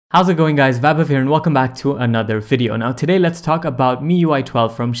How's it going, guys? Vaibhav here and welcome back to another video. Now today let's talk about MIUI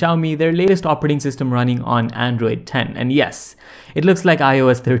 12 from Xiaomi, their latest operating system running on Android 10. And yes, it looks like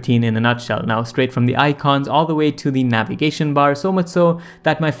iOS 13 in a nutshell. Now straight from the icons all the way to the navigation bar, so much so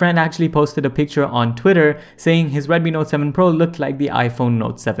that my friend actually posted a picture on Twitter saying his Redmi Note 7 Pro looked like the iPhone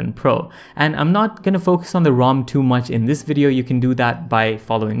Note 7 Pro. And I'm not going to focus on the ROM too much in this video. You can do that by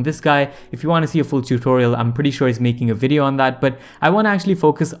following this guy. If you want to see a full tutorial, I'm pretty sure he's making a video on that, but I want to actually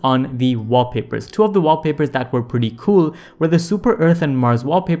focus on the wallpapers. Two of the wallpapers that were pretty cool were the Super Earth and Mars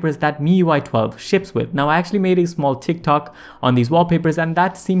wallpapers that MIUI 12 ships with. Now I actually made a small TikTok on these wallpapers and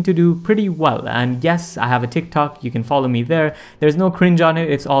that seemed to do pretty well. And yes, I have a TikTok, you can follow me there. There's no cringe on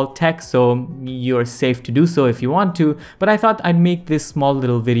it, it's all text, so you're safe to do so if you want to. But I thought I'd make this small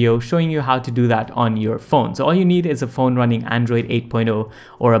little video showing you how to do that on your phone. So all you need is a phone running Android 8.0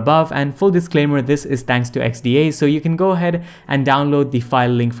 or above. And full disclaimer, this is thanks to XDA, so you can go ahead and download the file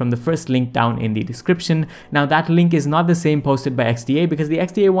link from the first link down in the description. Now that link is not the same posted by XDA because the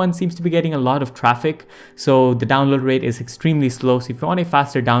XDA one seems to be getting a lot of traffic, so the download rate is extremely slow. So if you want a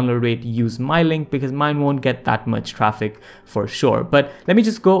faster download rate, use my link because mine won't get that much traffic for sure. But let me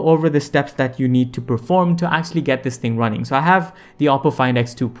just go over the steps that you need to perform to actually get this thing running. So I have the Oppo Find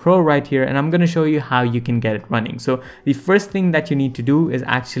X2 Pro right here and I'm going to show you how you can get it running. So the first thing that you need to do is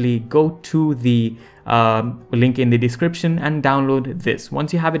actually go to the link in the description and download this.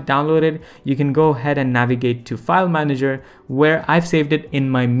 Once you have it downloaded, you can go ahead and navigate to File Manager, where I've saved it in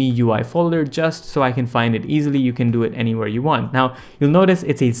my MIUI folder just so I can find it easily. You can do it anywhere you want. Now you'll notice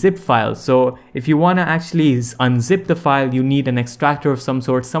it's a zip file, so if you want to actually unzip the file, you need an extractor of some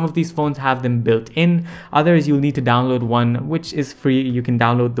sort. Some of these phones have them built in, others you'll need to download one which is free. You can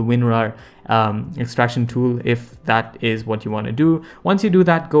download the WinRAR extraction tool if that is what you want to do. Once you do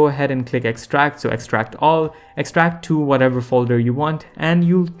that, go ahead and click extract. So extract all, extract to whatever folder you want, and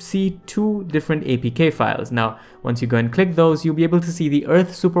you'll see two different APK files. Now once you go and click those, you'll be able to see the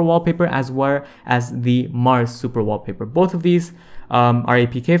Earth Super Wallpaper as well as the Mars Super Wallpaper. Both of these are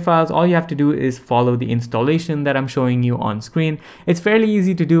APK files. All you have to do is follow the installation that I'm showing you on screen. It's fairly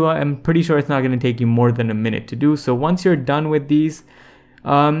easy to do. I'm pretty sure it's not going to take you more than a minute to do. So once you're done with these,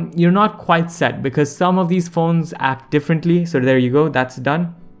 you're not quite set because some of these phones act differently. So there you go, that's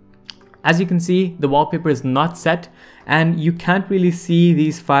done. As you can see, the wallpaper is not set and you can't really see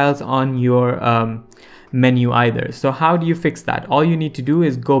these files on your menu either. So how do you fix that? All you need to do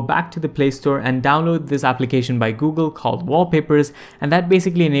is go back to the Play Store and download this application by Google called Wallpapers, and that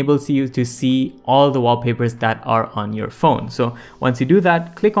basically enables you to see all the wallpapers that are on your phone. So once you do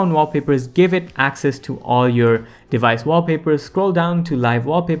that, click on Wallpapers, give it access to all your device wallpapers, scroll down to Live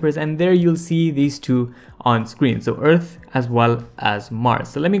Wallpapers, and there you'll see these two on screen, so Earth as well as Mars.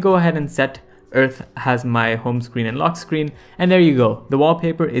 So let me go ahead and set Earth as my home screen and lock screen, and there you go, the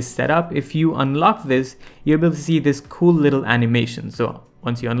wallpaper is set up. If you unlock this, you'll be able to see this cool little animation. So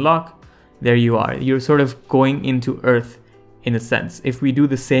once you unlock, there you are, you're sort of going into Earth in a sense. If we do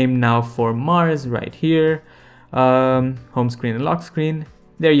the same now for Mars right here, home screen and lock screen,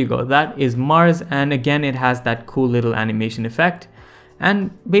 there you go, that is Mars, and again it has that cool little animation effect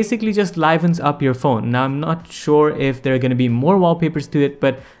and basically just livens up your phone. Now I'm not sure if there are going to be more wallpapers to it,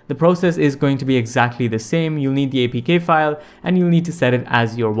 but the process is going to be exactly the same. You'll need the APK file and you'll need to set it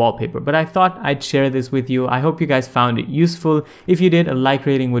as your wallpaper. But I thought I'd share this with you. I hope you guys found it useful. If you did, a like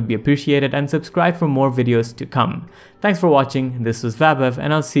rating would be appreciated, and subscribe for more videos to come. Thanks for watching. This was Vaibhav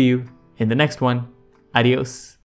and I'll see you in the next one. Adios.